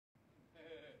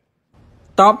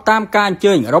តបតាមការអញ្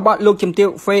ជើញរបស់លោកជំទាវ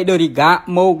Federica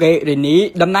Mogherini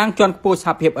តំណាងជាន់ខ្ពស់ស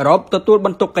ហភាពអឺរ៉ុបទទួលប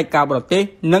ន្ទុកកិច្ចការបរទេស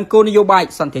និងគោលនយោបាយ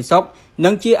សន្តិសុខនិ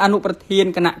ងជាអនុប្រធាន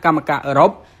គណៈកម្មការអឺរ៉ុ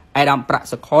ប អាដាម ប្រាក់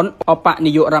សុខុន អប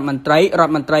នាយករដ្ឋមន្ត្រី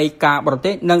ការបរ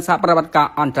ទេសនិងសហប្រតិបត្តិការ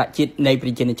អន្តរជាតិនៃប្រ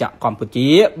ជាណាចក្រកម្ពុជា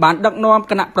បានដឹកនាំ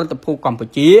គណៈប្រតិភូកម្ពុ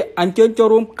ជាអញ្ជើញចូល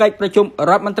រួមកិច្ចប្រជុំ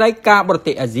រដ្ឋមន្ត្រីការបរ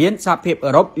ទេសអាស៊ានសហភាព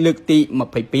អឺរ៉ុបលើកទី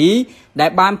 22 ដែ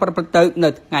លបានប្រព្រឹត្តទៅនៅ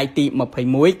ថ្ងៃទី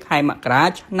 21 ខែមករា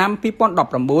ឆ្នាំ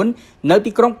 2019 នៅ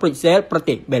ទីក្រុង Brussels ប្រ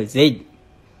ទេស Belgium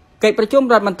កិច្ចប្រជុំ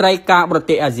រដ្ឋមន្ត្រីការបរ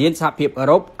ទេសអាស៊ានសហភាពអឺ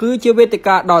រ៉ុបគឺជាវេទិ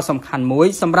កាដ៏សំខាន់មួយ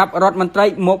សម្រាប់រដ្ឋមន្ត្រី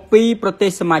មកពីប្រទេស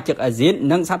សមាជិកអាស៊ាន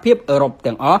និងសហភាពអឺរ៉ុប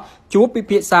ទាំងអស់ជួបពិ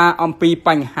ភាក្សាអំពីប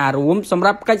ញ្ហារួមសម្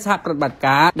រាប់កិច្ចសហប្រតិបត្តិ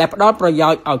ការដែលផ្ដល់ប្រយោ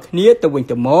ជន៍ឲ្យគ្នាទៅវិញ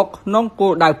ទៅមកក្នុងគោ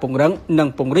លដៅពង្រឹងនិង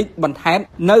ពង្រីកបន្ថែម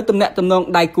នៅទំនាក់ទំនង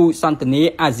ដៃគូសន្ទនា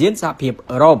អាស៊ានសហភាព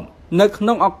អឺរ៉ុបនៅក្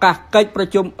នុងឱកាសកិច្ចប្រ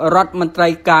ជុំរដ្ឋមន្ត្រី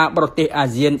ការបរទេសអា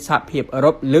ស៊ានសហភាពអឺ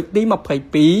រ៉ុបលើកទី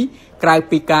 22 ក្រៅ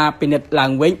ពីការពិនិត្យឡើ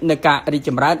ងវិញនៃការរីកច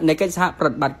ម្រើននៃកិច្ចសហប្រ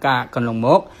តិបត្តិការកន្លងម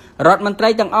ករដ្ឋមន្ត្រី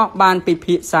ទាំងអស់បានពិ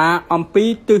ភាក្សាអំពី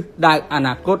ទិសដៅអ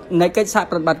នាគតនៃកិច្ចសហ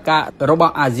ប្រតិបត្តិការរប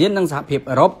ស់អាស៊ាននិងសហភាព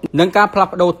អឺរ៉ុបនិងការផ្លាស់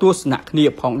ប្ដូរទស្សនៈគ្នា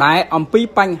ផងដែរអំពី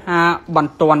បញ្ហាប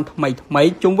ន្ទាន់ថ្មី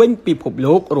ជុំវិញពិភព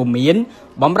លោករួមមាន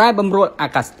បម្រែបម្រួលអា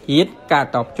កាសធាតុការ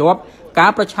តភ្ជាប់កា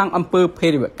រប្រឆាំងអំពើភេ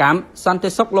រវកម្មសន្តិ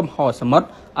សុខលំហសមុទ្រ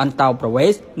អន្តោប្រវេ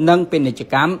សន៍និងពាណិជ្ជ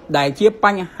កម្មដែលជាប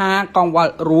ញ្ហាកង្វ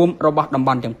ល់រួមរបស់តំប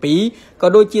ន់ទាំងពីរក៏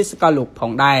ដូចជាសកលលោកផ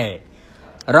ងដែរ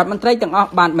រដ្ឋមន្ត្រីទាំងអ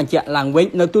ស់បានបញ្ជាក់ឡើងវិញ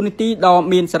នៅទូនីតិដ៏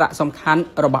មានសារៈសំខាន់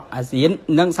របស់អាស៊ាន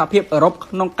និងសហភាពអឺរ៉ុប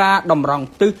ក្នុងការតម្រង់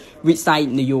ទិសវិស័យ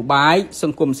នយោបាយស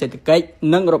ង្គមសេដ្ឋកិច្ច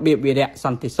និងរបៀបវារៈស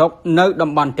ន្តិសុខនៅតំ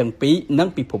បន់ទាំងពីរនិង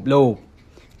ពិភពលោក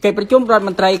កិច្ចប្រជុំរដ្ឋម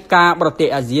ន្ត្រីការបរទេស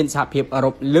អាស៊ានសហភាពអឺ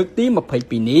រ៉ុបលើកទី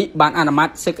 22 នេះបានអនុម័ត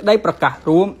សេចក្តីប្រកាស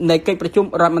រួមនៃកិច្ចប្រជុំ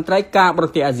រដ្ឋមន្ត្រីការបរ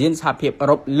ទេសអាស៊ានសហភាពអឺ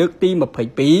រ៉ុបលើកទី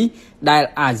 22 ដែល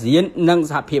អាស៊ាននិង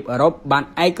សហភាពអឺរ៉ុបបាន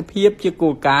ឯកភាពជាគោ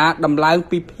លការណ៍ដំឡើង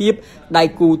ពីភាពដៃ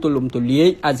គូទូលំទូលាយ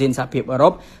អាស៊ានសហភាពអឺរ៉ុ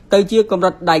បទៅជាកម្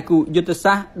រិតដៃគូយុទ្ធ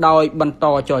សាស្ត្រដោយបន្ត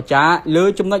ចរចាលើ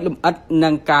ចំណុចលម្អិតនិ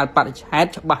ងកាលបរិច្ឆេទ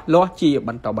ច្បាស់លាស់ជាប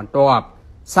ន្តបន្ទាប់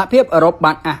សហភាពអឺរ៉ុប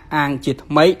បានអះអាងជា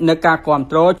ថ្មីនៅការគាំ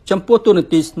ទ្រចំពោះទូនា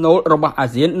ទីស្នូលរបស់អា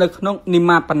ស៊ាននៅក្នុងនិ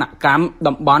មាបនកម្ម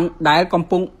តំបន់ដែលកំ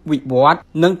ពុងវិវត្ត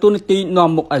និងទូនាទីនាំ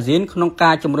មុខអាស៊ានក្នុង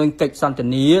ការជំរុញកិច្ចសន្ទ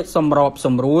នាសម្របស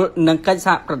ម្រួលនិងកិច្ចស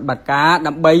ហប្រតិបត្តិការ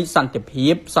ដើម្បីសន្តិភា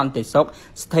ពសន្តិសុខ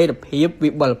ស្ថិរភាព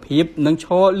វិបុលភាពនិងឈ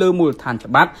រលើមូលដ្ឋាន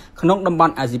ច្បាប់ក្នុងតំប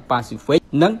ន់អាស៊ីប៉ាស៊ីហ្វិក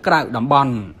និងក្រៅតំប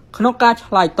ន់ក្នុងការ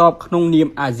ឆ្លើយតបក្នុងនាម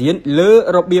អាស៊ានលើ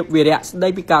របៀបវារៈស្តី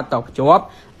ពីការតភ្ជាប់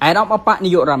អាដាម អបនា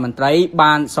យករដ្ឋមន្ត្រី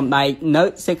បានសម្ដែងនៅ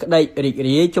សេចក្តីរីក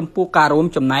រាយចំពោះការរួម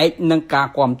ចំណែកនិងការ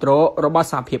គាំទ្ររបស់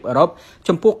សហភាពអឺរ៉ុប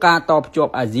ចំពោះការតភ្ជា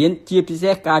ប់អាស៊ានជាពិ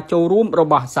សេសការចូលរួមរ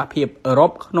បស់សហភាពអឺរ៉ុ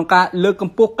បក្នុងការលើកក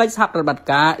ម្ពស់កិច្ចសហប្រតិបត្តិ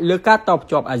ការលើការតភ្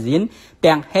ជាប់អាស៊ាន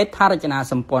ទាំងហេដ្ឋារចនា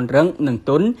សម្ព័ន្ធរឹងនិង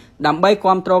ទន់ដើម្បី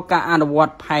គាំទ្រការអនុវត្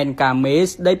តផែនការមេ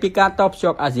ស្តីពីការតភ្ជា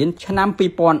ប់អាស៊ានឆ្នាំ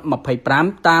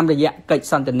 2025 តាមរយៈកិច្ច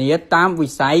សន្ទនាតាមវិ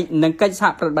ស័យនិងកិច្ចសហ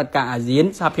ប្រតិបត្តិការអាស៊ាន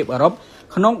សហភាពអឺរ៉ុប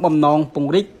ក្នុងបំណងព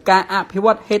ង្រីកការអភិវ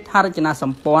ឌ្ឍហេដ្ឋារចនាស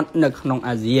ម្ព័ន្ធនៅក្នុង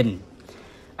អាស៊ាន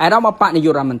អាដាម អបនាយ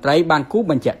ករដ្ឋមន្ត្រីបានគូ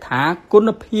បញ្ជាក់ថាគុណ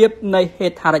ភាពនៃហេ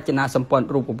ដ្ឋារចនាសម្ព័ន្ធ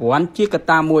រូបវន្តជាកត្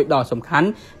តាមួយដ៏សំខាន់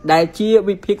ដែលជា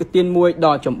វិភាគទានមួយ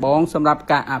ដ៏ចម្បងសម្រាប់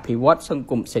ការអភិវឌ្ឍសង្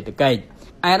គមសេដ្ឋកិច្ច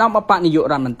អាដាម អបនាយក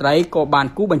រដ្ឋមន្ត្រីក៏បាន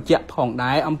គូបញ្ជាក់ផង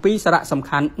ដែរអំពីសារៈសំ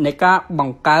ខាន់នៃការប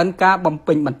ង្កើនការបំ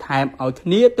ពេញបន្ថែមឲ្យគ្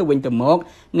នាទៅវិញទៅមក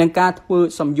និងការធ្វើ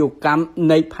សំយោគកម្ម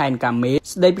នៃផែនការមេ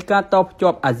ស្តីពីការតភ្ជា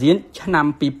ប់អាស៊ានឆ្នាំ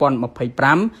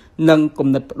 2025 និងគំ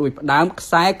និតផ្ដួចផ្ដើមខ្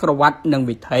សែក្រវ៉ាត់និង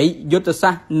វិថីយុទ្ធសា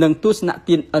ស្ត្រនិងទស្សនៈ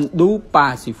ទាន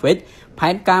Indo-Pacific ផែ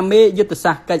នការមេយុទ្ធ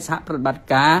សាស្ត្រកិច្ចសហប្រតិបត្តិ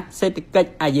ការសេដ្ឋកិច្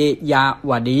ចអាយេយ៉ា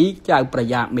វ៉ាឌីចៅប្រ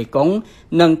យ៉ាមេគង្គ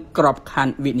និងក្របខ័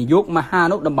ណ្ឌវិនិយោគមហា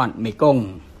នគរតំបន់មេគង្គ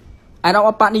អាដាម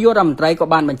អបនាយករដ្ឋមន្ត្រីក៏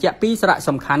បានបញ្ជាក់ពីសារៈ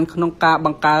សំខាន់ក្នុងការប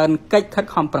ង្កើនកិច្ចខិត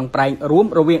ខំប្រឹងប្រែងរួម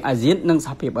រវាងអាស៊ាននិងស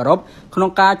ហភាពអឺរ៉ុបក្នុង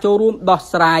ការចូលរួមដោះ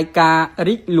ស្រាយការ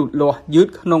រីកលូតលាស់យឺត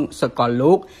ក្នុងសកល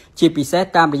លោកជាពិសេស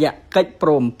តាមរយៈកិច្ចព្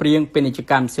រមព្រៀងពាណិជ្ជ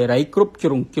កម្មសេរីគ្រប់ជ្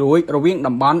រុងជ្រោយរវាង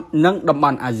តំបន់និងតំប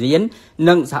ន់អាស៊ាន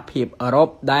និងសហភាពអឺរ៉ុប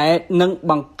ដែលនឹង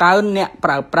បង្កើនអ្នកប្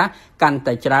រើប្រាស់កាន់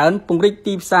តែច្រើនពង្រីក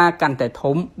ទីផ្សារកាន់តែ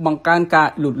ធំបង្កើនការ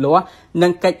លូតលាស់និ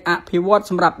ងកិច្ចអភិវឌ្ឍ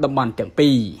សម្រាប់តំបន់ទាំង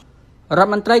ពីររដ្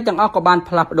ឋមន្ត្រីទាំងអស់ក៏បាន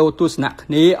ផ្លាស់ប្ដូរទស្សនៈគ្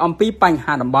នាអំពីបញ្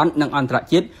ហាតំបន់និងអន្តរ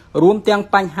ជាតិរួមទាំង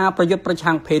បញ្ហាប្រយុទ្ធប្រ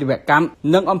ឆាំងភេរវកម្ម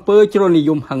និងអំពើជ្រុលនិយ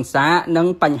មហិង្សានិង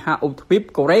បញ្ហាឧបទ្វីប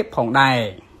កូរ៉េផងដែរ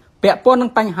ពាក់ព័ន្ធនឹ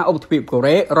ងបញ្ហាឧបទ្វីបកូ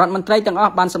រ៉េរដ្ឋមន្ត្រីទាំងអ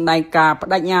ស់បានសម្ដែងការប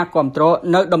ដិញ្ញាគាំទ្រ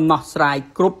នៅដំណោះស្រាយ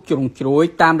គ្រប់ជ្រុងជ្រោយ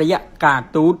តាមរយៈការ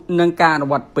ទូតនិងការអនុ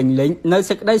វត្តពេញលេញនៅ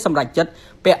សេចក្តីសម្រេចចិត្ត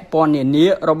ពាក់ព័ន្ធនានា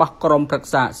របស់ក្រុមប្រឹ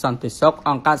ក្សាសន្តិសុខ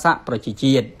អង្គការសហប្រជា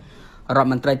ជាតិ រដ្ឋ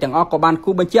មន្ត្រីទាំងអស់ក៏បាន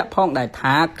គូបញ្ជាក់ផងដែរ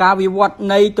ថាការវិវត្ត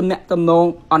នៃទំនាក់ទំនង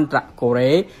អន្តរកូ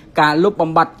រ៉េការលុប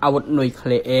បំបាត់អាវុធនុយក្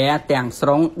លេអ៊ែរទាំងស្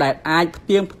រុងដែលអាចផ្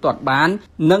ទៀងផ្ទាត់បាន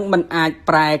និងមិនអាច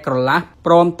ប្រែក្រឡាស់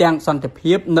ព្រមទាំងសន្តិ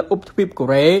ភាពនៅឧបទ្វីបកូ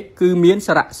រ៉េគឺមាន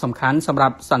សារៈសំខាន់សម្រា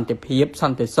ប់សន្តិភាពស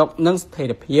ន្តិសុខនិងស្ថិ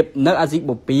រភាពនៅអាស៊ី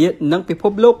បូព៌ានិងពិភ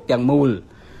ពលោកទាំងមូល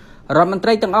រដ្ឋមន្ត្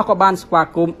រីទាំងអស់ក៏បានស្វា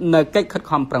គមន៍នៅកិច្ចខិត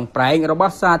ខំប្រឹងប្រែងរប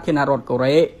ស់សាធារណរដ្ឋកូ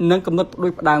រ៉េនិងកំណត់ផ្ដួ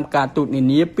ចផ្ដើមការទូតនា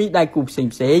នាពីដៃគូផ្សេ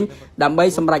ងៗដើម្បី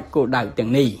សម្រេចគោលដៅទាំ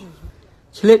ងនេះ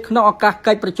ឆ្លៀតក្នុងឱកាស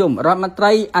កិច្ចប្រជុំរដ្ឋមន្ត្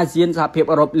រីអាស៊ានសហភាព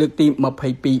អឺរ៉ុបលើកទី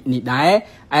22នេះដែរ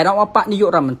ឯកឧបនាយក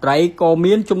រដ្ឋមន្ត្រីក៏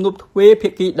មានជំនួបទ្វេភា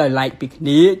គីដោយឡែកពីគ្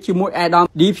នាជាមួយឯកឧត្តម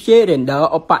DPJ Render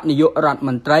ឧបនាយករដ្ឋម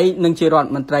ន្ត្រីនិងជារដ្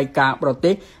ឋមន្ត្រីការបរ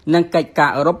ទេសនិងកិច្ចការ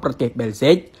អឺរ៉ុបប្រទេសបែលហ្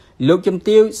សិកលោកជំ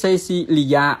ទាវសេស៊ីលី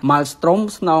យ៉ាម៉ាល់ស្ទ្រុម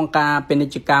ស្នងការពាណិ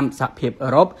ជ្ជកម្មសហភាពអឺ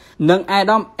រ៉ុបនិងឯកឧត្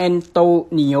តមអេនតូ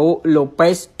នីញ៉ូឡូប៉េ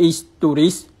សអ៊ីស្ទូរី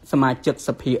សសមាជិកស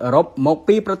ភាអឺរ៉ុបមក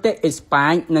ពីប្រទេសអេស្ប៉ា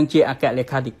ញនិងជាអគ្គលេ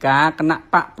ខាធិការគណៈ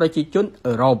បកប្រជាជន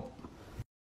អឺរ៉ុប